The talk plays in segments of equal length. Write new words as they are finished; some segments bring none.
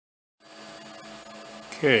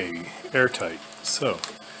Okay, Airtight. So,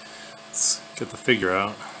 let's get the figure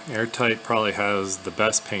out. Airtight probably has the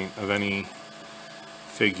best paint of any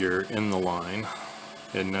figure in the line.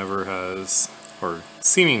 It never has, or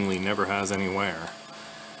seemingly never has any wear.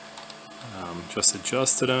 Just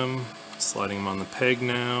adjusted him, sliding him on the peg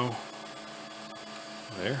now.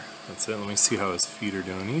 There, that's it. Let me see how his feet are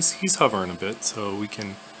doing. He's hovering a bit, so we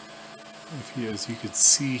can, as you could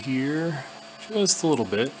see here, just a little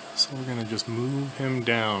bit. So we're going to just move him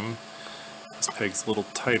down. This peg's a little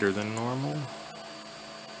tighter than normal.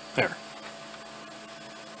 There.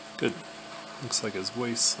 Good. Looks like his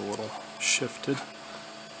waist's a little shifted.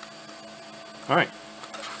 Alright.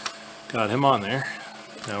 Got him on there.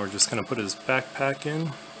 Now we're just going to put his backpack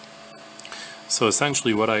in. So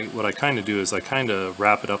essentially what I kind of do is I kind of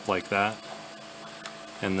wrap it up like that.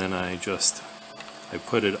 And then I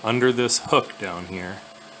put it under this hook down here.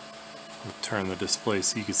 I'll turn the display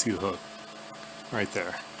so you can see the hook. Right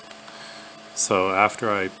there. So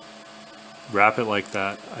after I wrap it like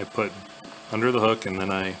that, I put under the hook and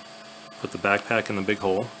then I put the backpack in the big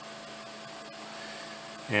hole.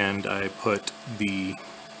 And I put the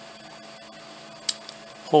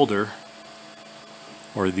holder,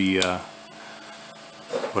 or the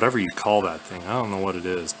whatever you call that thing, I don't know what it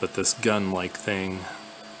is, but this gun-like thing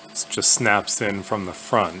just snaps in from the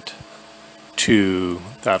front to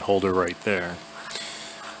that holder right there.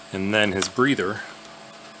 And then his breather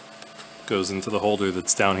goes into the holder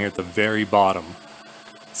that's down here at the very bottom.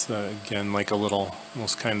 It's again like a little,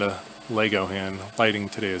 almost kind of Lego hand. Lighting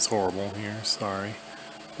today is horrible here, sorry.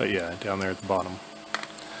 But yeah, down there at the bottom.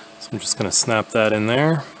 So I'm just going to snap that in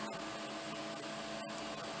there.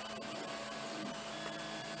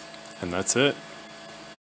 And that's it.